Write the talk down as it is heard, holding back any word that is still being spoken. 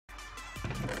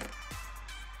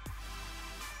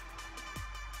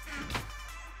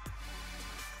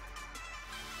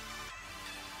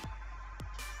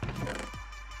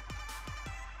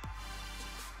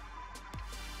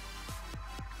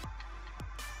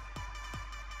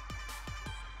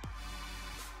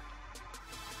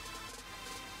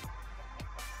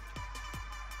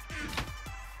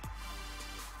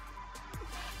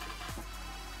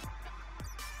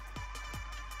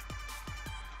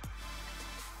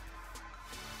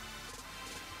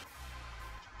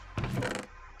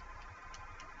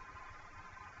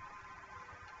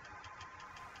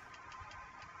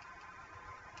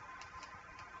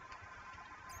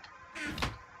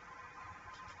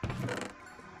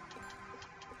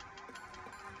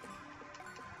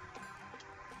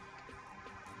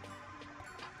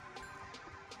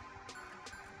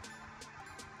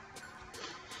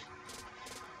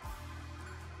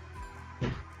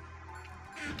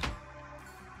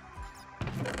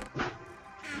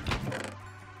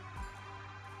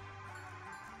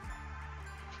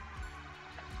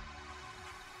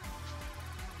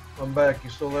I'm back. You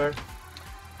still there?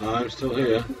 I'm still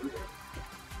here.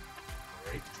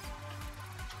 Great.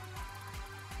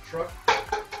 Truck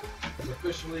is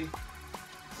officially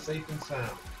safe and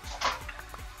sound.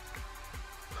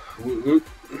 Whoop, whoop.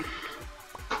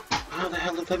 How the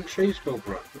hell did them trees go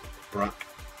brack?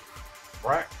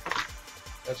 Brack?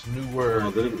 That's a new word.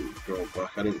 Oh, they didn't grow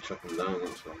back. I didn't chop them down,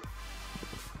 that's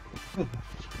all.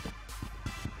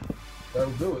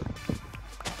 That'll do it.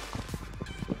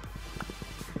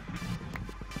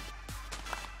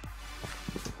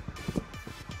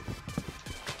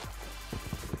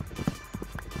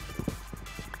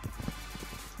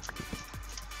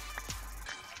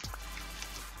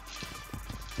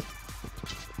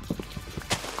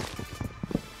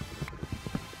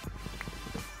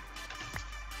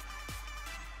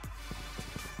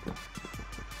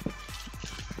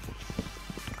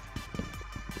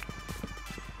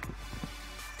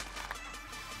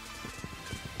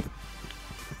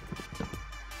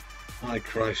 Hi,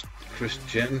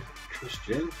 Christian.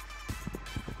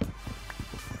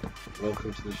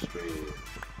 Welcome to the stream.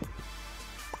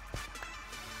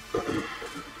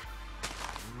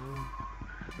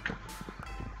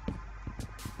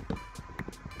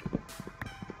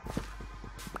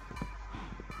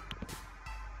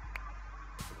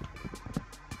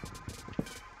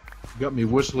 Got me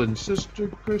whistling, Sister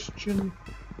Christian.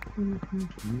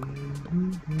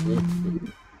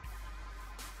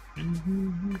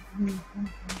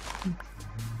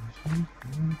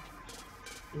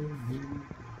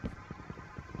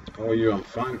 How are you? I'm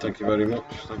fine, thank you very much.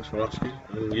 Thanks for asking.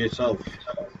 And yourself?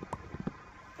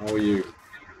 How are you?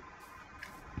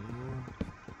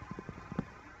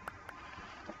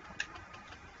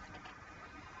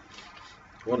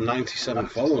 What, 97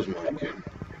 followers, Mike?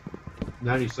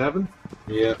 97?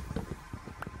 Yeah.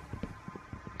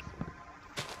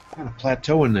 Kind of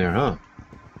plateau in there, huh?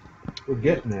 We're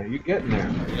getting there. You're getting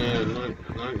there. Yeah,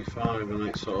 95, and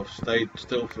it sort of stayed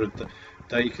still for a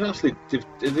day. You can actually,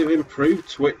 they've improved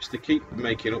Twitch. They keep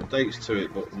making updates to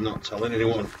it, but not telling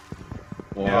anyone.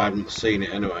 Or Yeah. I haven't seen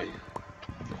it anyway.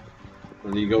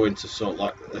 And you go into sort of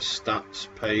like a stats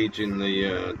page in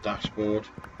the dashboard,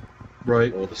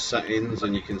 Right. or the settings,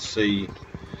 and you can see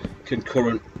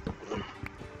concurrent.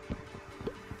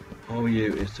 How are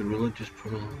you? Is the religious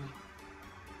pronoun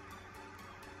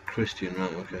Christian?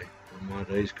 Right, okay. My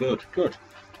day's good.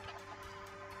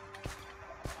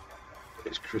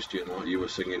 It's Christian, like you were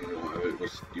singing, whatever it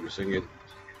was you were singing.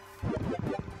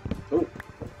 Oh.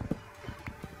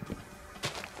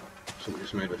 Somebody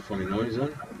just made a funny noise then.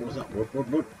 What was that?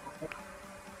 What?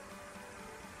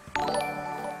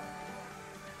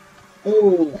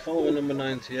 Oh, follower number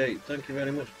 98. Thank you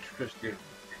very much, Christian.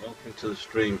 Welcome to the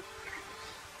stream.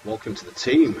 Welcome to the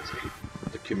team,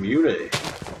 the community,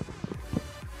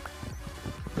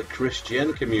 the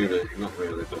Christian community. Not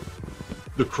really, but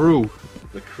The crew.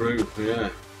 the crew. Yeah,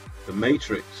 the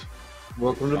Matrix.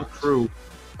 Welcome to the crew.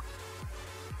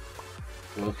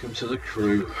 Welcome to the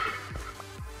crew.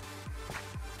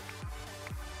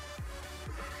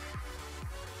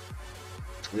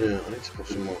 Yeah, I need to put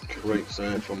some more crates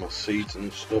there for my seeds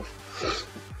and stuff.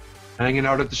 Hanging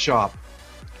out at the shop.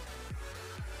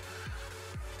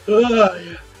 Ah,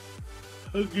 yeah.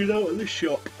 Hanging out at the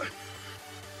shop.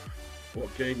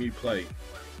 What game you play?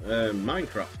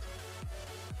 Minecraft.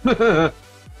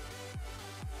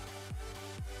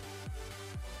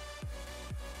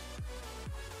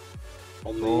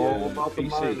 On the All about the PC.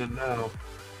 mining now.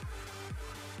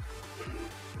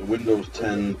 The Windows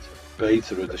 10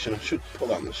 beta edition. I should put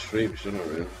that on the stream, shouldn't I,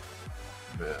 really?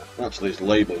 Yeah. Actually, it's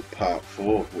labelled part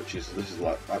 4, which is, this is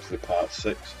like actually part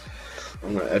 6.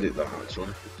 I'm going to edit that,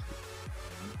 actually.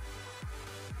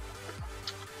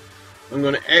 I'm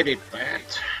going to edit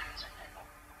that.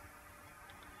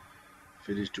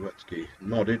 Fiddies Duetsky.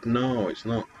 Modded? No, it's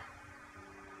not.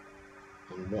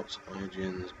 And what's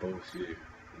IGN's both you?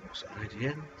 What's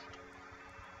IGN?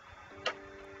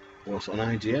 What's on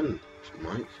IGN,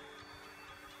 Mike?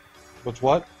 What's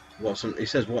what? What's on? He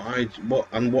says what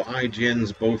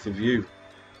IGN's both of you?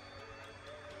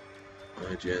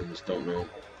 IGN's don't know.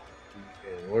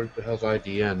 Okay, what the hell's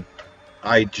IDN?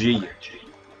 IG.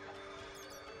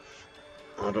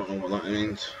 I don't know what that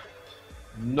means.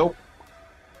 Nope.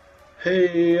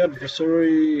 Hey,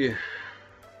 adversary.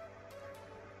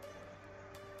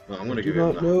 Well, I'm going to give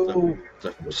him know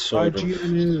the sword of...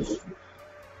 IGN is.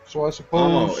 So I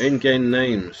suppose. Oh, in-game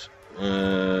names.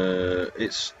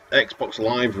 It's Xbox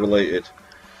Live related.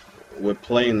 We're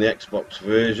playing the Xbox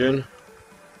version.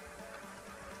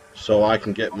 so I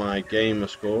can get my gamer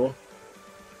score.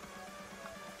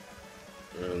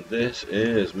 And this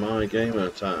is my gamer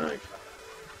tag.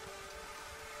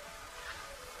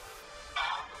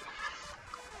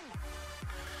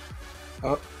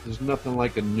 Oh, there's nothing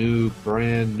like a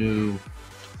brand new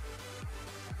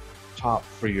top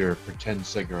for your pretend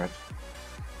cigarette.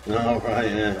 Oh right,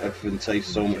 yeah. Everything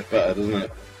tastes so much better, doesn't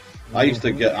it? I used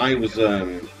to get.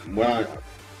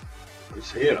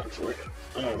 It's here actually.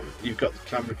 Oh, you've got the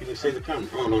camera. Can you see the camera?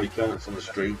 Oh no, you can't. It's on the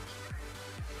stream.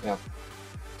 Yeah.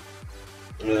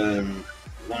 I'm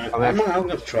going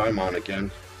to try mine again.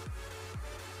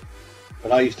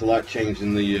 But I used to like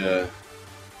changing the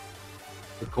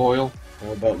coil.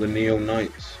 How about the Neon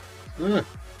Knights? Ah.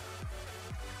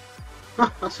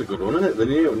 That's a good one, isn't it? The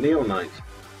Neon Knights.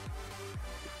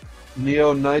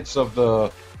 Neo Knights of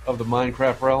the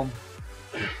Minecraft realm.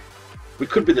 We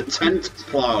could be the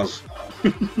Templars.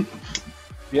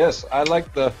 Yes, I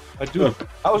like the. I do.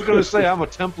 I was going to say I'm a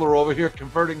Templar over here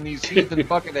converting these heathen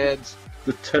bucket heads.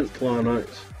 The Templar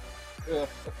Knights. Yeah.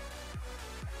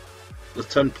 The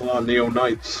Templar Neo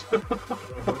Knights.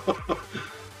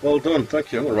 Well done,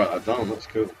 thank you. I'm going to write that down, that's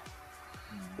cool.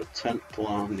 The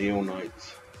Templar Neo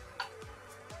Knights.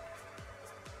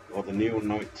 Or the Neo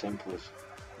Knight Templars.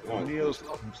 Oh, Neo.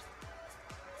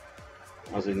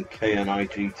 As in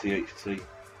KNIGTHT.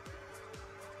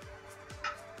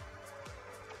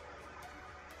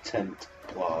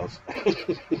 Templars.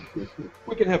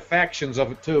 We can have factions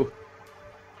of it too.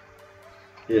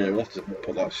 Yeah, we'll have to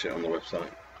put that shit on the website.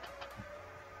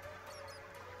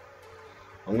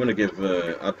 I'm going to give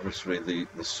Adversary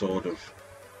the Sword of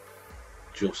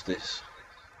Justice.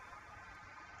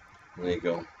 There you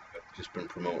go. Just been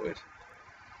promoted.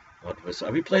 Adversary.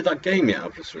 Have you played that game yet,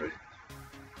 Adversary?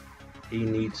 He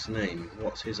needs name.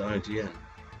 What's his IGN?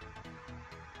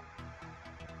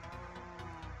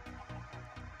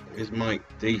 Here's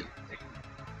MYKd.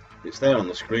 It's there on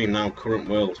the screen now, current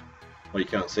world. Oh, you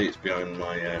can't see it's behind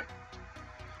my... hang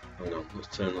on,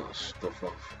 let's turn that stuff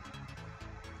off.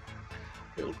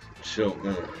 It'll show up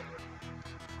there.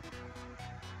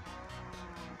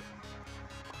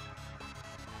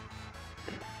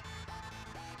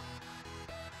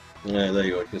 Yeah, there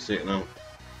you go, you can see it now.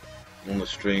 On the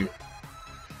stream.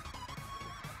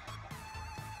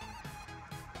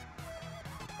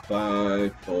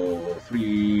 5, 4,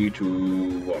 3,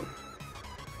 2, 1.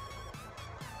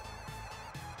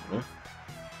 Huh?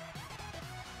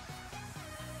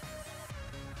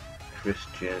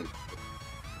 Christian.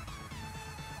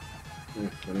 I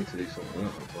need to do something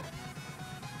like that as well.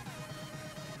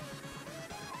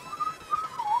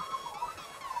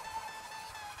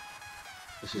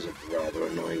 This is a rather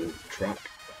annoying track.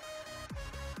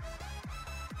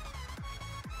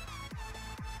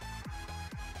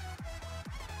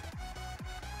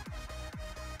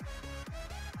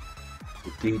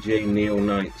 The DJ Neo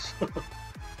Knights. I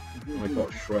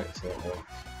got Shrek's that one.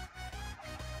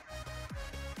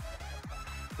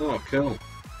 Oh, cool.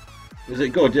 Is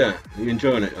it good? Yeah. Are you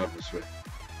enjoying it, obviously?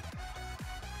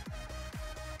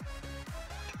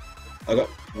 I got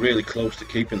really close to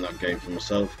keeping that game for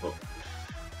myself, but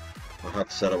I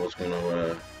had said I was going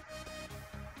to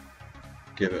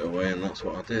give it away, and that's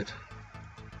what I did.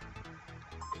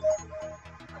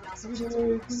 Give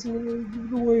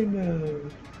it away now.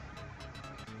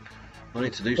 I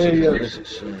need to do something like this.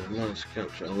 It's nice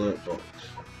capture alert box.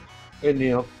 Hey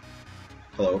Neil.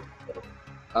 Hello.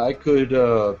 I could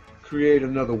create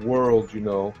another world, you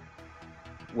know,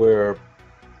 where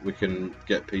we can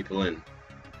get people in.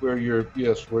 Where your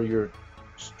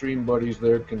stream buddies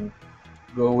there can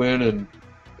go in and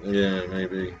yeah,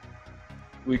 maybe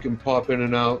we can pop in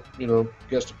and out, you know,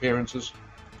 guest appearances.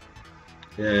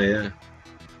 Yeah.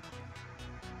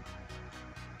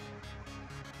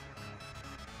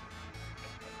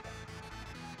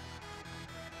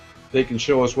 They can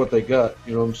show us what they got,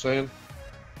 you know what I'm saying?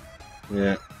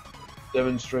 Yeah.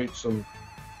 Demonstrate some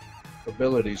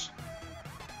abilities.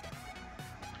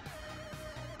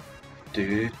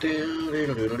 Do.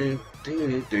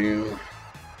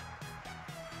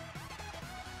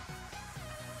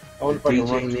 I wonder if I can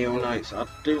DJ run Neo Knights. I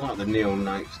do like the Neo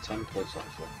Knights templates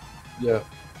actually. Yeah.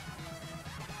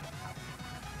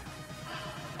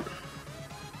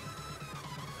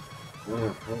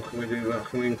 Well, how can we do that? How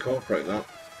can we incorporate that?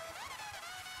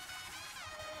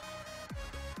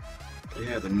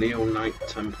 Yeah, the Neo Knight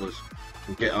Templars.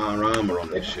 We'll get our armour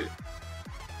on this shit.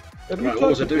 Have Right, you what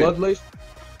was I talked doing? to Bloodlace?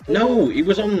 No, he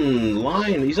was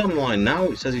online. He's online now.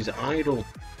 It says he's idle.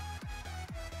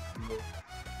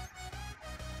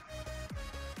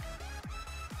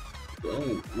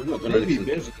 Oh, we're not going to Maybe anything.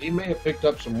 busy. He may have picked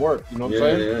up some work, you know what I'm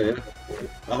saying? Yeah.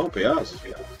 I hope he has.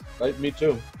 Me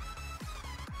too.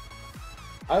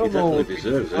 I don't He know definitely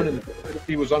deserves it. if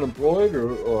he was unemployed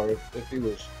or if he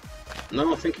was...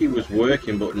 No, I think he was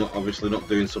working, but not obviously not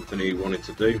doing something he wanted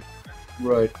to do.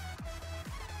 Right.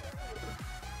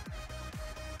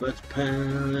 Let's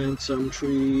plant some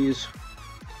trees.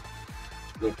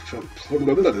 Where's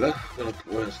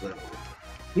that?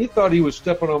 He thought he was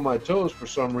stepping on my toes for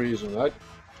some reason.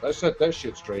 I set that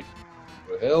shit straight.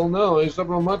 But hell no, he's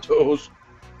stepping on my toes.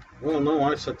 Well, no,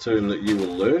 I said to him that you were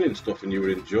learning stuff and you were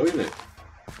enjoying it.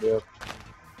 Yeah.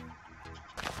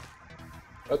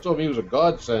 I told him he was a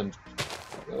godsend.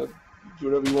 Do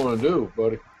whatever you want to do,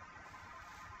 buddy.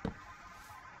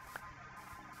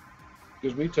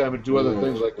 Gives me time to do other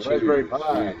things like Raspberry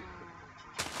Pi.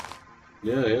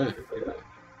 Yeah.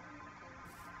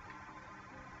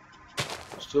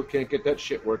 Still can't get that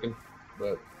shit working,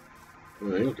 but...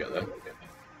 Well, you'll get there.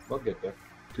 I'll get there.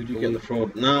 Did you get the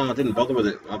fraud? No, I didn't bother with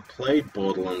it. I played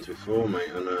Borderlands before,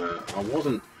 mate, and I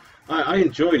wasn't... I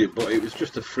enjoyed it, but it was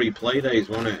just a free play days,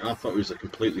 wasn't it? I thought it was a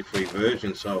completely free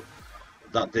version, so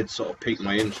that did sort of pique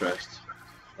my interest,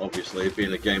 obviously,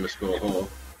 being a gamer score whore.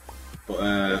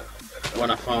 But when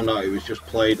I found out it was just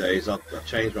play days, I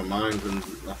changed my mind, and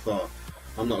I thought,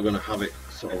 I'm not going to have it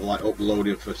sort of like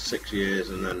uploading for 6 years,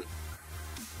 and then,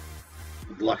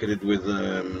 like I did with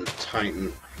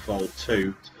Titanfall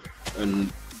 2,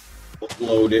 and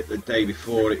upload it the day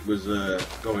before it was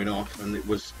going off, and it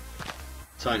was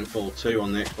Titanfall 2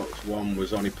 on the Xbox One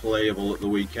was only playable at the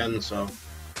weekend, so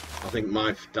I think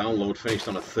my download finished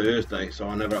on a Thursday, so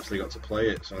I never actually got to play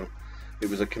it, so it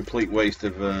was a complete waste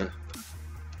of...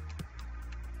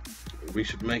 we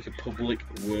should make a public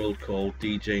world called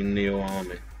DJ Neo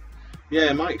Army.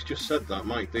 Yeah, Mike's just said that,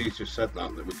 Mike D's just said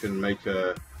that we can make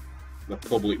a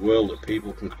public world that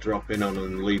people can drop in on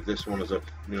and leave this one as a,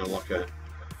 you know, like a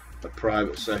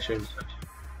private session.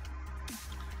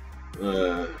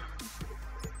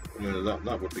 You know,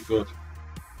 that would be good.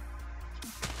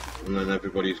 And then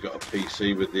everybody's got a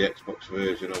PC with the Xbox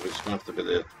version of it. It's going to have to be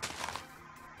the...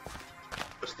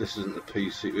 This isn't the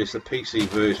PC. It's the PC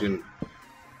version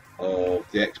of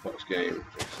the Xbox game.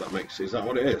 If that makes... Is that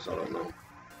what it is? I don't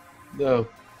know.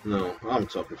 No, I'm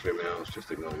talking through my house. Just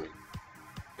ignore me.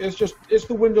 It's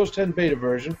the Windows 10 beta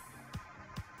version.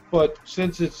 But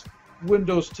since it's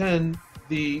Windows 10,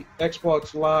 the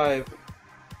Xbox Live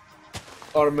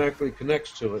automatically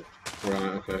connects to it. Right,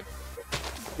 okay.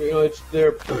 You know, it's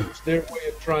their way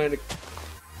of trying to,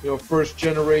 you know, first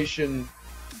generation,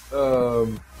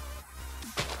 you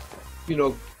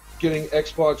know, getting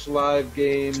Xbox Live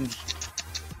games.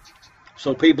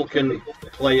 So people can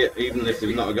play it even if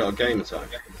they've not got a game tag?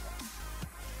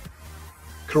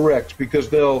 Correct,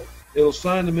 because it'll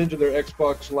sign them into their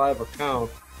Xbox Live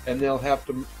account, and they'll have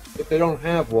to, if they don't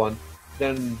have one,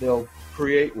 then they'll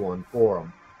create one for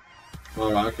them.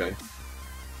 All right, okay.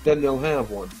 Then they'll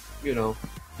have one. You know,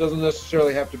 doesn't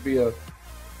necessarily have to be an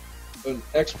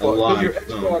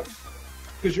Xbox.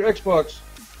 Because your Xbox,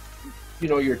 you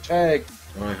know, your tag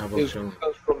comes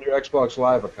from your Xbox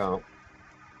Live account.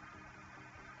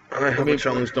 I have a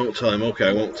challenge. Don't tell him. Okay,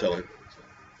 I won't tell him.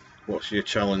 What's your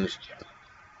challenge?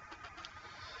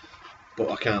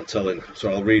 But I can't tell him,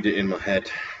 so I'll read it in my head.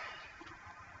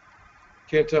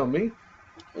 Can't tell me?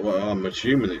 Well, I'm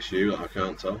assuming it's you. I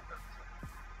can't tell.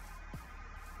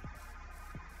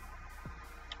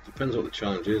 Depends what the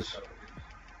challenge is.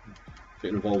 If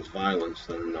it involves violence,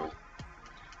 then no.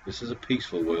 This is a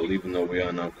peaceful world, even though we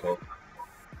are now caught.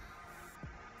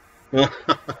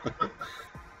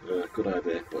 Good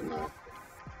idea, but no.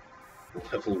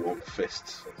 Level 1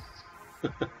 fists.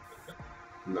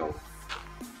 No.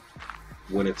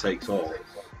 Winner takes all.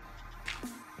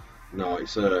 No,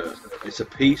 it's a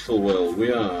peaceful world.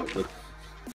 We are